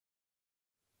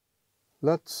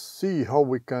let's see how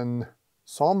we can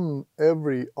sum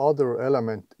every other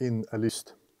element in a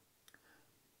list.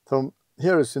 So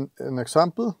here is an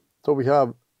example. So we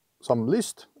have some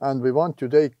list and we want to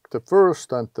take the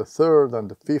first and the third and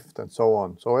the fifth and so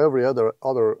on. So every other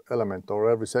element or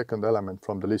every second element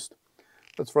from the list.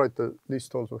 Let's write the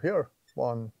list also here.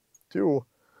 1, 2,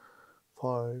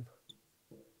 5,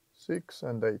 6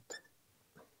 and 8.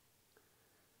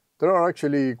 There are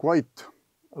actually quite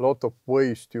a lot of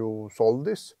ways to solve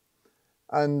this,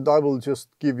 and I will just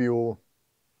give you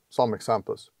some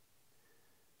examples.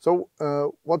 So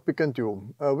what we can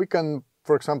do, we can,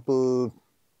 for example,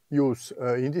 use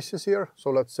indices here. So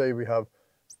let's say we have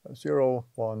 0,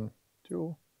 1,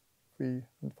 2, 3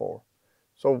 and 4.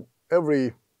 So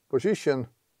every position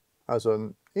has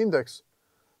an index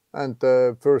and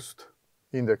the first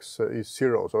index is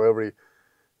 0. So every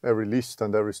list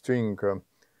and every string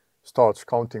starts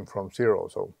counting from 0.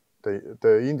 So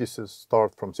the indices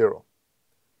start from 0.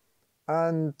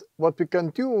 And what we can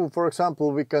do, for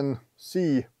example, we can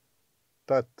see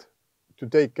that to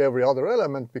take every other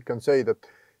element, we can say that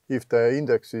if the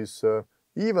index is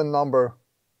even number,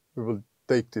 we will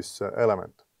take this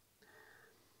element.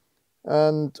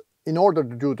 And in order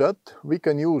to do that, we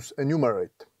can use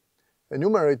enumerate.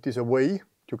 Enumerate is a way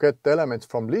to get the elements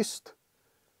from list,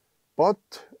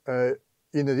 but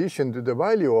in addition to the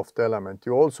value of the element,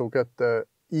 you also get the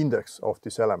index of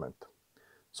this element.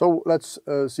 So let's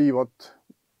see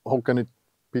how can it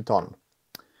be done.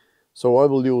 So I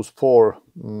will use for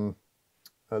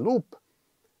a loop,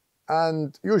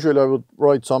 and usually I would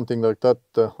write something like that.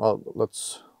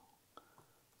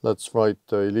 Let's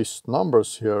write list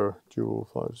numbers here, 2,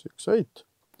 5, 6, 8.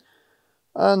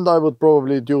 And I would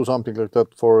probably do something like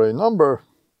that for a number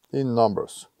in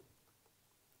numbers.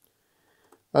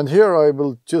 And here I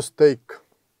will just take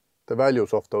the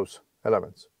values of those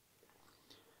elements.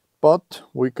 But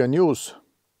we can use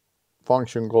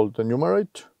function called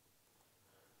enumerate,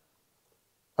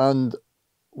 and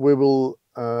we will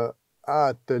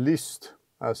add the list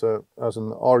as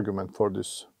an argument for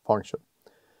this function.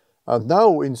 And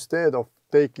now instead of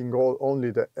taking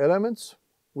only the elements,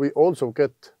 we also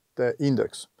get the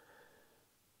index.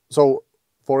 So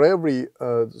for every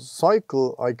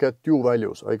cycle I get two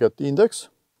values. I get index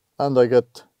and I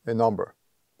get a number.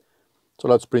 So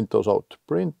let's print those out.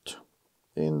 Print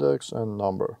index and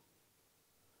number.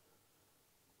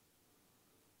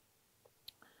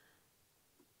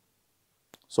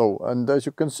 So, and as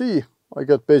you can see, I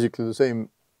get basically the same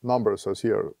numbers as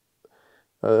here.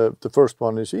 The first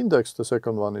one is index, the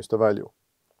second one is the value.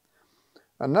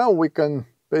 And now we can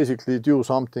basically do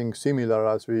something similar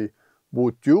as we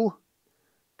would do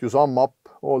to sum up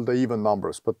all the even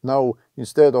numbers. But now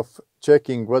instead of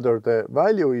checking whether the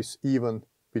value is even,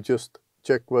 we just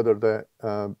check whether the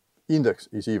index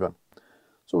is even.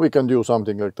 So we can do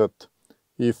something like that.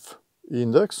 If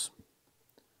index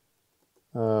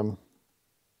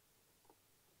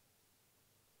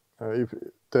if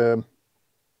the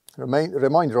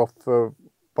remainder of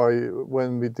by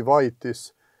when we divide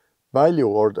this value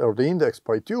or the index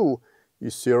by 2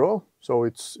 is 0, so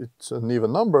it's an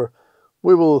even number,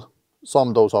 we will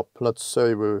sum those up. Let's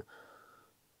say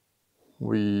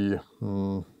we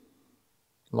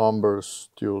numbers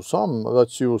to sum.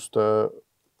 Let's use the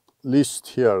list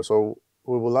here. So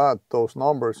we will add those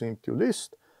numbers into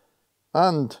list,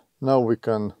 and now we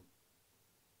can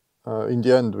in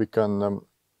the end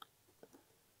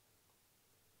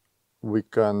we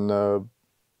can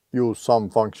use sum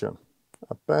function,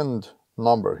 append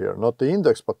number here, not the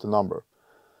index but the number.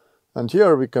 And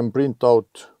here we can print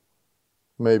out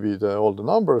maybe all the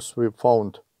numbers we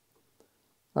found,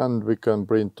 and we can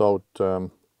print out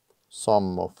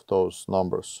sum of those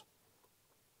numbers.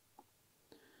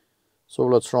 So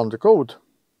let's run the code.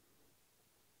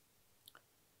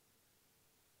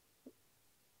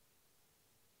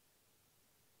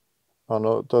 Oh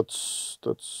no, that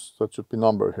should be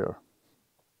number here.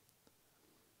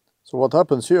 So what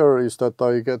happens here is that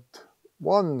I get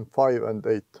 1, 5 and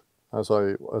 8 as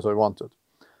I wanted,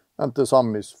 and the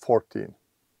sum is 14.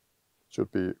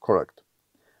 Should be correct.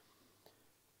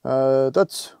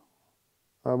 That's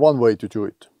one way to do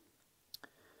it.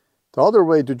 The other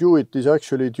way to do it is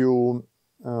actually to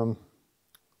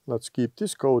let's keep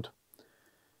this code,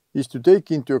 is to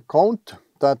take into account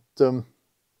that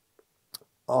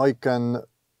I can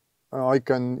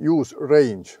use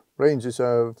range. Range is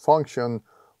a function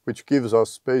which gives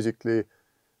us basically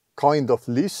kind of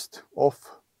list of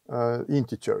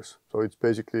integers. So it's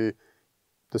basically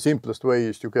the simplest way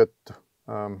is to get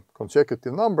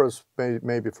consecutive numbers,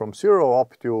 maybe from 0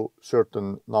 up to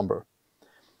certain number.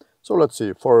 So let's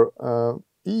see, for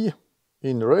e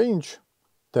in range,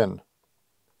 10.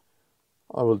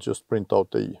 I will just print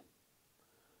out the E.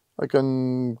 I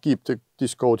can keep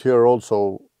this code here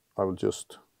also. I will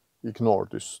just ignore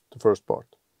the first part.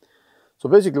 So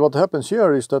basically what happens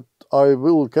here is that I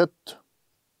will get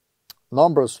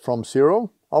numbers from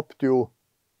 0 up to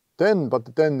 10, but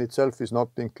the 10 itself is not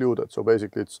included. So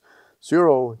basically it's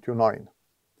 0 to 9.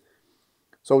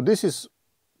 So this is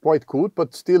quite good,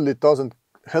 but still it doesn't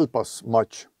help us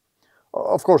much.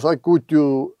 Of course, I could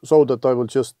do so that I will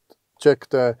just check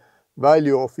the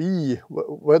value of E,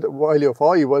 value of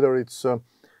I, whether it's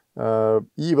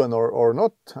even or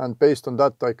not, and based on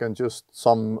that I can just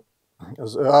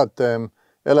add the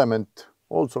element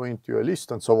also into a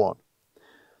list and so on.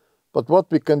 But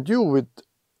what we can do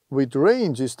with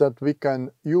range is that we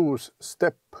can use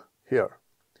step here.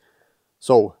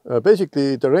 So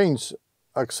basically the range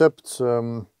accepts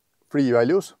 3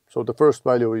 values. So the first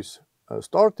value is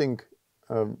starting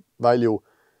value,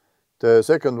 the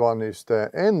second one is the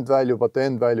end value, but the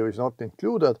end value is not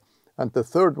included, and the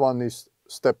third one is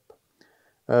step.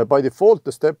 By default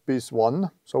the step is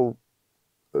 1, so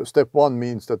step 1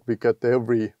 means that we get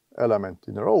every element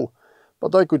in a row,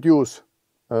 but I could use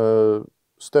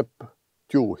step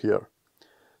 2 here.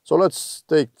 So let's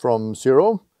take from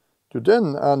 0 to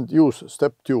 10 and use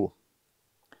step 2.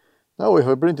 Now if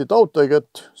I print it out, I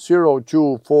get 0,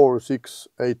 2, 4, 6,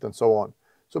 8 and so on.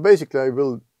 So basically I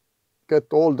will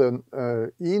get all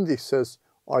the indices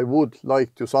I would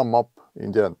like to sum up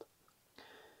in the end.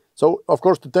 So of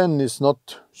course the 10 is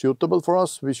not suitable for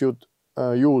us. We should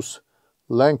use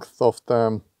length of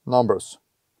the numbers.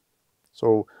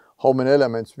 So how many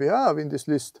elements we have in this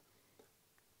list.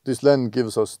 This then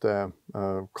gives us the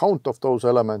count of those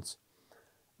elements,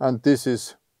 and this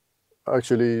is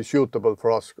actually suitable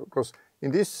for us because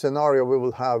in this scenario we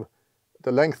will have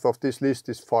the length of this list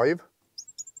is 5.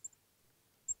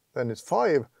 Then it's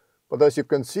 5, but as you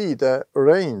can see the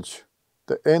range,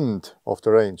 the end of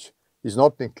the range is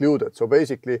not included. So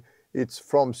basically it's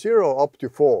from 0 up to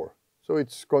 4, so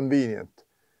it's convenient.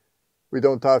 We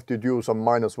don't have to do some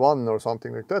 -1 or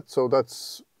something like that, so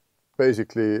that's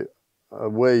basically a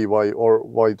way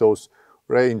why those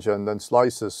range and then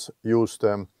slices use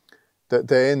them.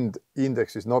 The end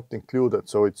index is not included,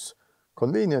 so it's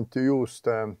convenient to use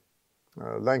the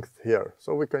length here.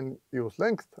 So we can use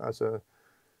length as a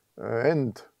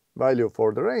end value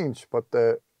for the range, but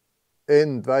the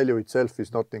end value itself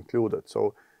is not included.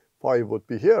 So 5 would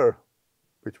be here,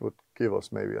 which would give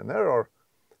us maybe an error,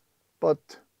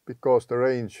 but because the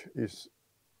range is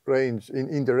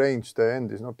in the range the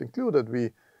end is not included,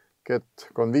 we get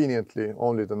conveniently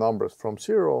only the numbers from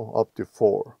 0 up to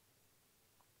 4.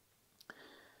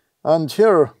 And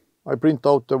here I print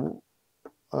out the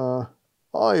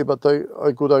I, but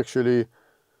I could actually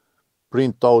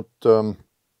print out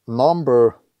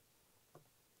number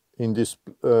in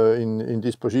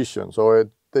this position. So I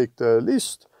take the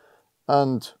list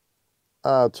and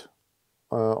add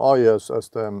I as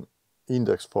the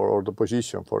index for or the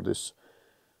position for this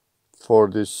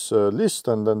list,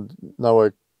 and then now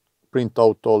I print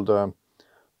out all the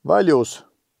values.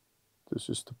 This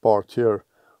is the part here,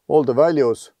 all the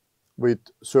values with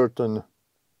certain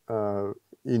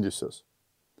indices.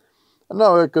 And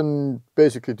now I can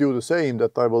basically do the same,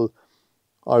 that I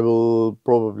will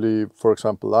probably, for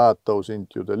example, add those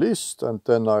into the list, and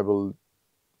then I will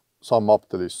sum up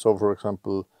the list. So for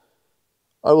example,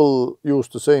 I will use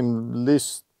the same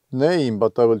list name,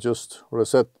 but I will just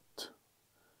reset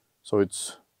so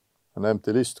it's an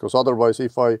empty list, because otherwise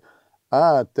if I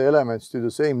add the elements to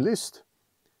the same list,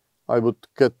 I would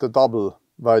get the double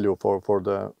value for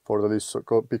the list,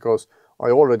 because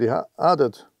I already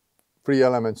added 3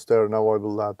 elements there. Now I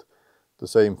will add the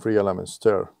same 3 elements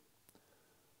there.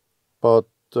 But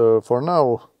for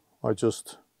now I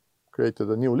just created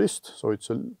a new list, so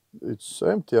it's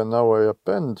empty, and now I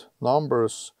append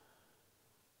numbers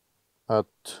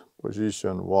at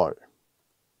position Y.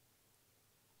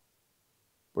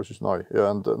 Position I, yeah,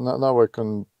 and now I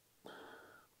can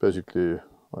basically,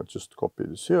 I just copy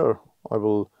this here. I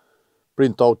will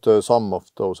print out the sum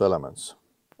of those elements,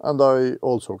 and I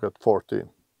also get 14,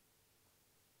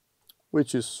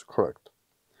 which is correct.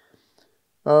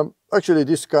 Actually,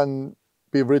 this can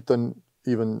be written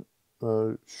even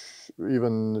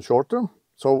shorter.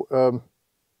 So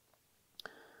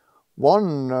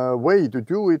one way to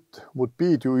do it would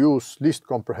be to use list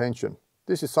comprehension.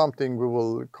 This is something we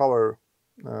will cover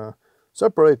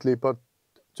separately, but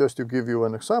just to give you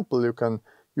an example, you can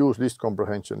use list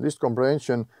comprehension. List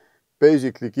comprehension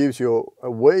basically gives you a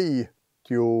way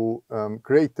to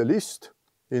create a list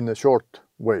in a short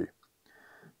way.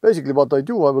 Basically what I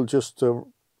do, I will just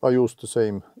I use the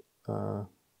same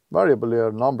variable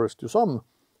here, numbers to sum,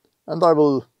 and I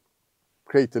will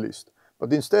create a list.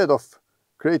 But instead of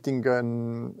creating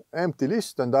an empty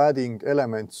list and adding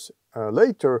elements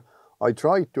later, I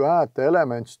try to add the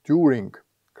elements during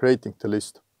creating the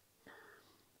list.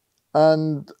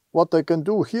 And what I can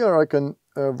do here, I can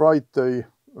write a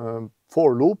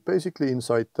for loop basically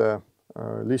inside the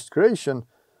list creation,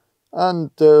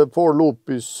 and the for loop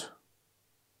is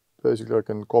basically, I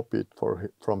can copy it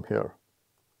from here.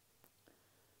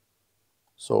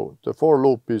 So the for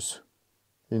loop is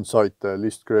inside the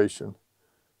list creation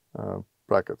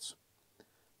brackets.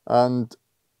 And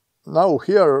now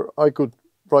here I could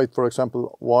write, for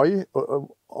example,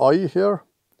 I here,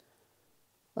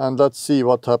 and let's see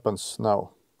what happens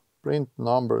now. Print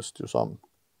numbers to sum.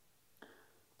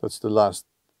 That's the last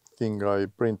thing I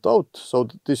print out. So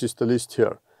this is the list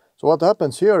here. So what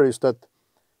happens here is that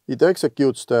it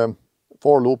executes the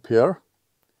for loop here,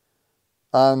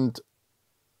 and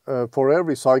for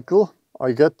every cycle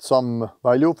I get some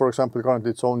value. For example,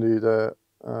 currently it's only the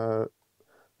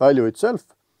value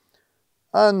itself,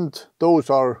 and those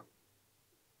are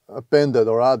appended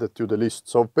or added to the list.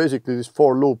 So basically this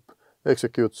for loop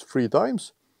executes 3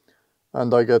 times,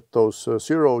 and I get those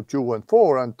 0, 2 and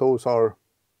 4, and those are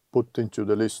put into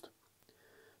the list.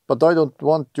 But I don't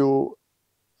want to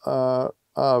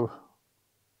have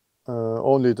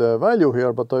only the value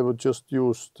here, but I would just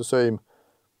use the same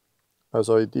as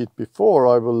I did before.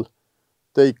 I will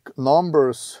take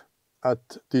numbers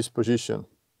at this position.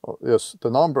 Oh, yes, the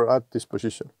number at this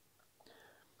position.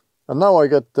 And now I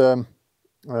get a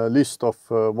list of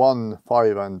 1,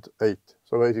 5 and 8.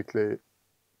 So basically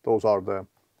those are the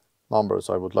numbers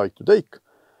I would like to take.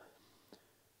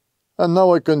 And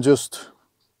now I can just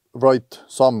write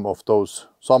some of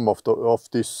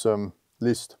this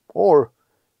list. Or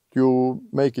to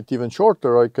make it even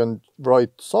shorter, I can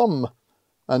write sum,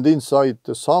 and inside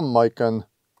the sum I can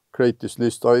create this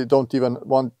list. I don't even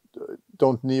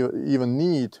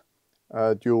need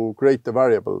to create the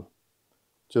variable,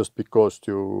 just because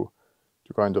to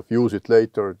kind of use it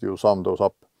later to sum those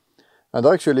up. And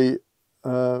actually,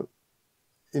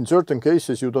 in certain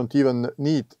cases, you don't even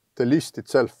need the list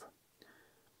itself.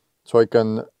 So I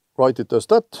can write it as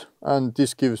that, and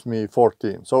this gives me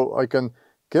 14. So I can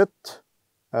get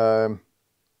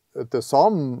the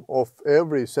sum of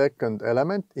every second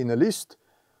element in a list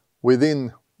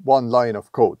within one line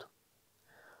of code.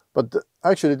 But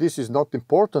actually this is not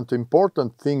important. The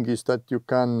important thing is that you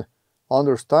can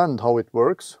understand how it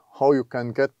works, how you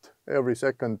can get every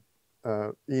second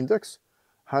index,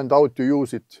 and how to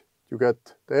use it to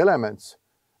get the elements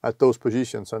at those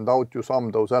positions and how to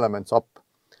sum those elements up.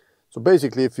 So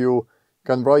basically, if you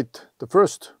can write the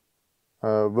first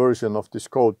version of this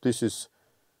code, this is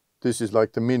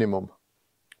like the minimum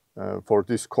for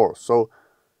this course. So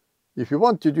if you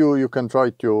want to do, you can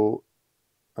try to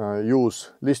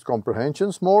use list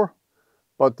comprehensions more,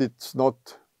 but it's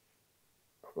not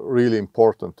really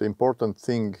important. The important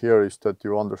thing here is that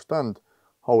you understand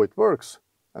how it works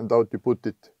and how to put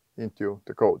it into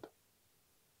the code.